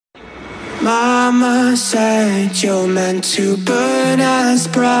Mama said you're meant to burn as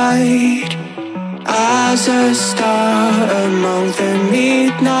bright as a star among the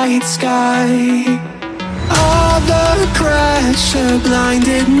midnight sky. All the pressure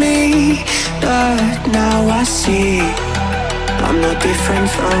blinded me, but now I see I'm not different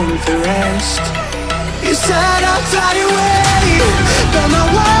from the rest. You said I'd fly away, but my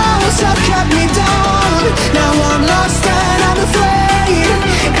walls have kept me down. Now I'm lost and I'm afraid,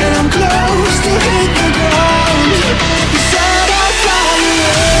 and I'm close to hit the ground. You said I'd fly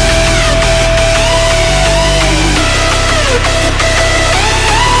away,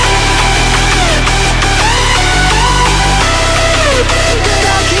 but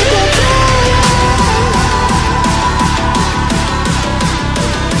I'll keep on flying.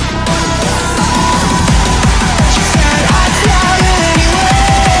 She said I'd fly anyway,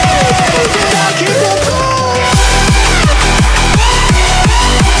 but I'll keep on flying.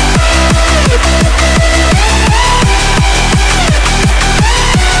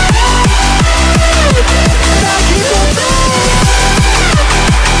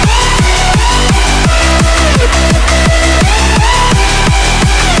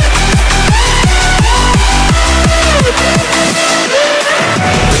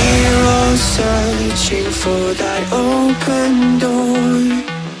 For that open door,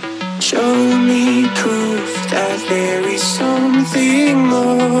 show me proof that there is something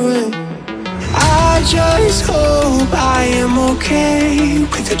more. I just hope I am okay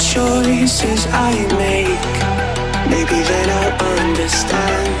with the choices I make. Maybe then I'll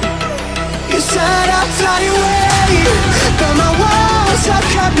understand. You said I'd fly away, but my walls have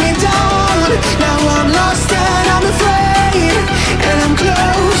kept me down. Now I'm lost and I'm afraid, and I'm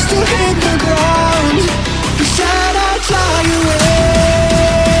close to hit the ground. You said I'd fly away,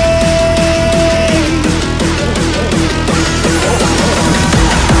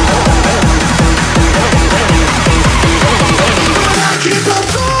 but I keep on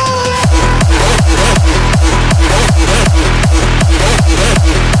falling.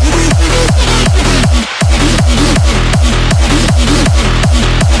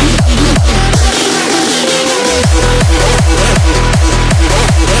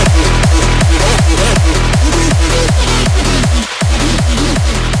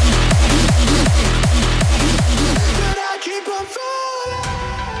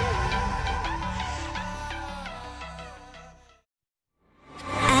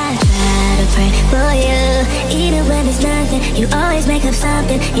 You always make up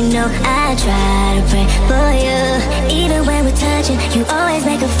something, you know I try to pray for you. Even when we're touching, you always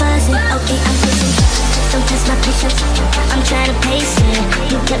make a fuss. Okay, I'm pushing, don't test my patience, I'm trying to pace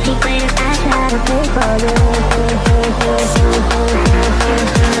it. You kept me waiting, I try to pray for you.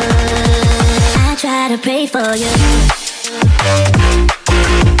 I try to pray for you.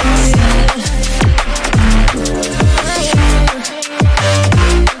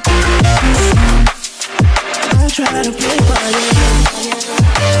 Try to play for you.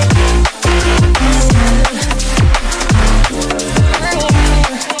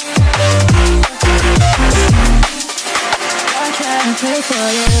 I try to play for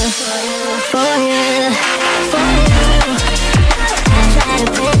you, for you, for you. I try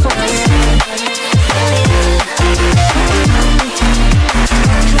to play for you, for you.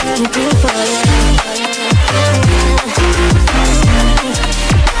 I try to play for you, for you.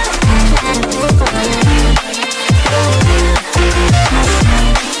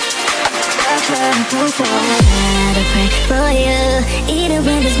 I try to play for you. I pray for you, even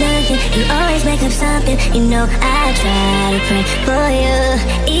when there's nothing, you always make up something. You know I try to pray for you,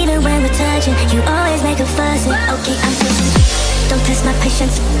 even when we're touching, you always make a fuss. Okay, I'm pushing, don't test my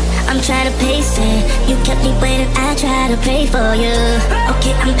patience, I'm trying to pace it. You kept me waiting, I try to pray for you.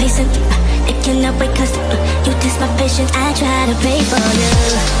 Okay, I'm pacing, it cannot wait cause you test my patience. I try to pray for you,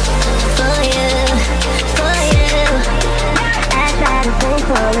 for you, for you. I try to pray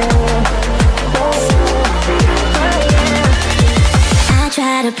for you. I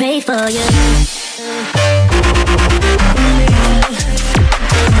try to pray for you.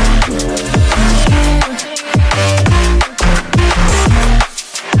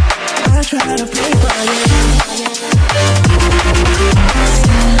 I try to pray for you.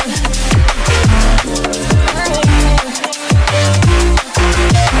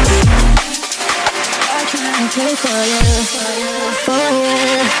 I try to pray for you, for you,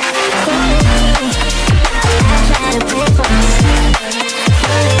 for you. I try to pray for you,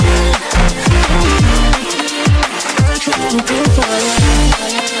 for you.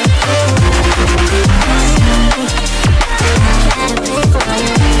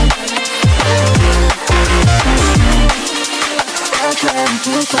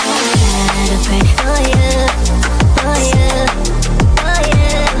 try to pray for you, for you, for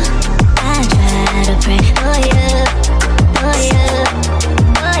you. I try to pray for you, for you,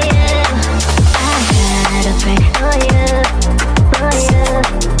 for you. I try to pray for you, for you,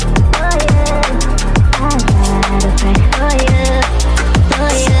 for you. I try to pray for you,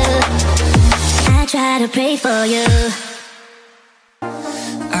 for you. I try to pray for you.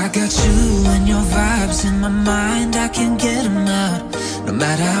 I got you and your vibes in my mind, I can't get them out, no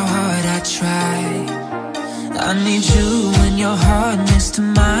matter how hard I try. I need you and your heart next to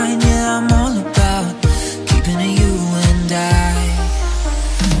mine, yeah, I'm all about keeping it you and I.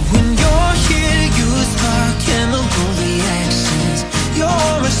 When you're here, you spark chemical reactions, your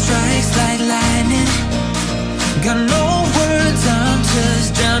aura strikes like lightning. Got no words, I'm just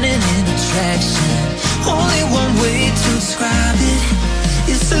drowning in attraction. Only one way to describe it,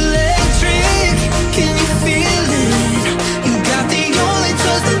 it's electric, can you feel it? You got the only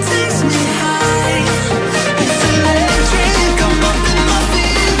touch that takes me high. It's electric, I'm up in my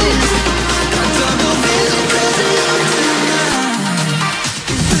feelings. Got double vision 'cause of you tonight.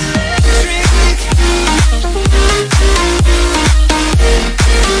 It's electric.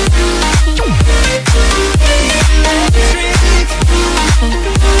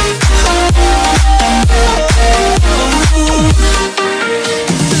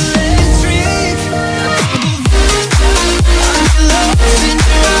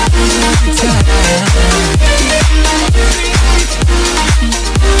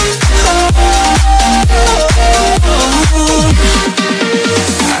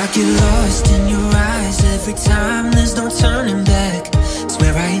 I get lost in your eyes every time, there's no turning back.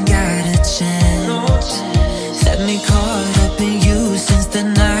 Swear I ain't got a chance. Had me caught up in you since the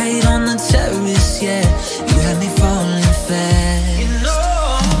night on the terrace, yeah. You had me falling fast.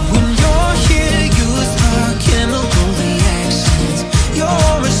 When you're here, you spark chemical reactions, your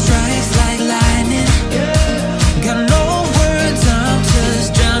aura strikes like lightning. Got no words, I'm just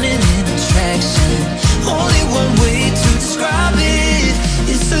drowning in attraction. Only one way to describe it,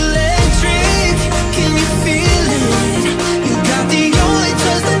 it's electric, can you feel it? You got the only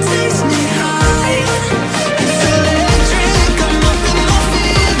touch that takes me high. It's electric, I'm up in my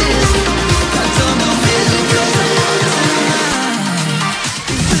feelings. Got double vision 'cause of you tonight.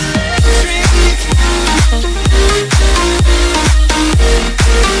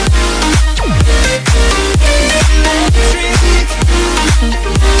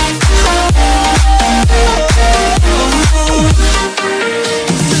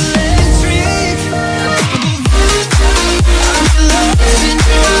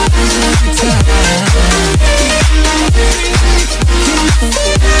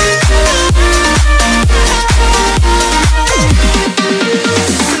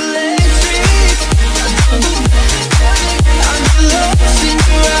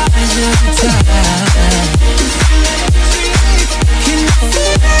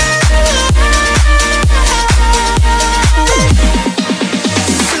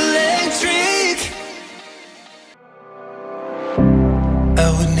 It's electric. I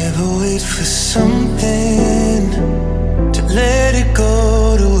would never wait for something to let it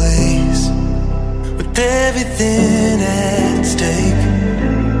go to waste, with everything at stake.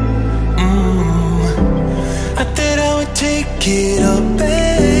 I thought I would take it all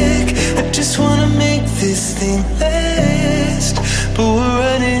back, I just wanna make this thing last, but we're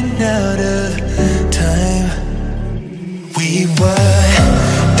running out of time. We were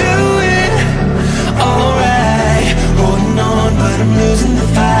doing alright, holding on, but I'm losing the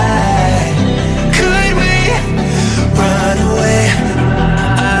fight. Could we run away?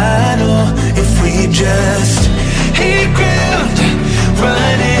 I know if we just hit ground,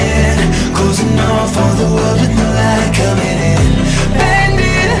 running, closing off all the world with no light coming in,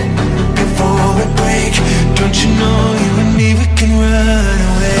 bending before we break. Don't you know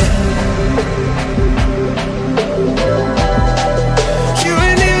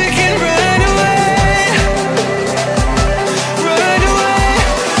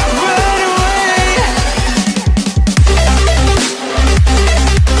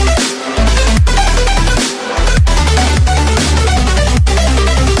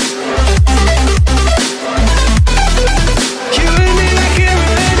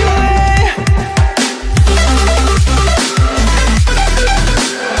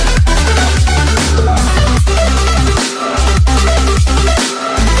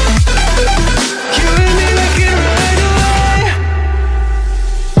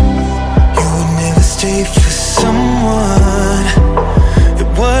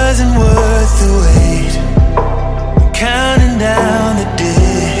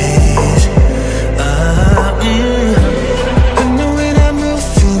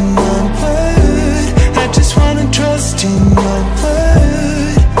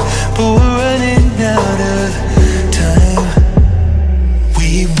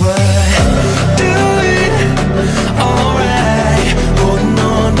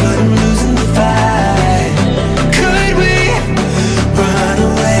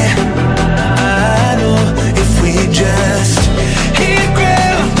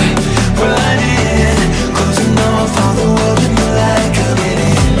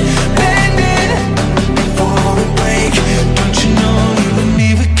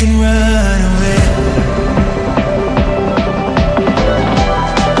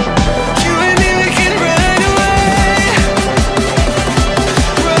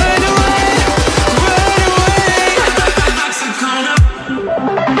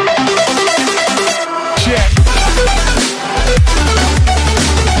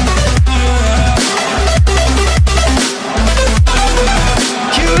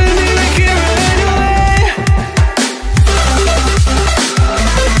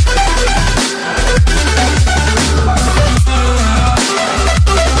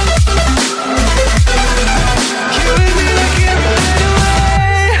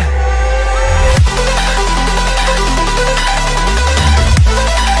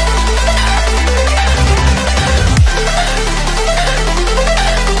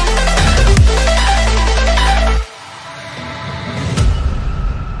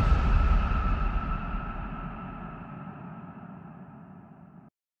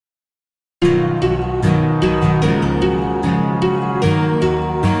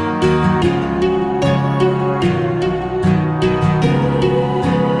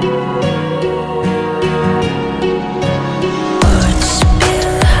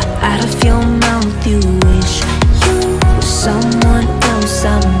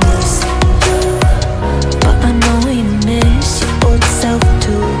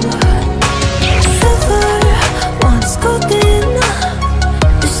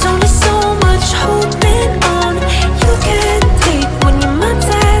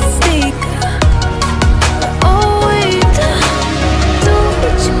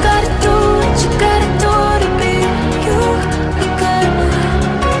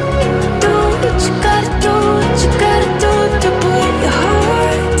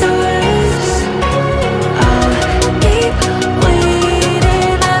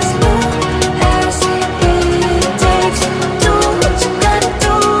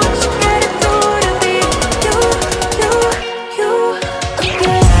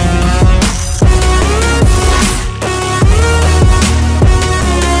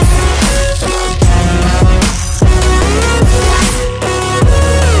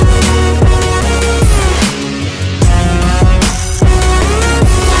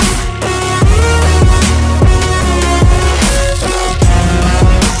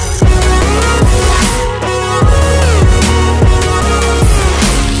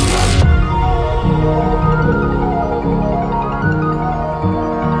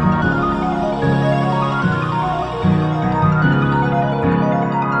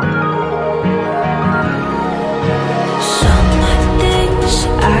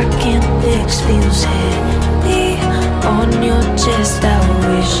just out.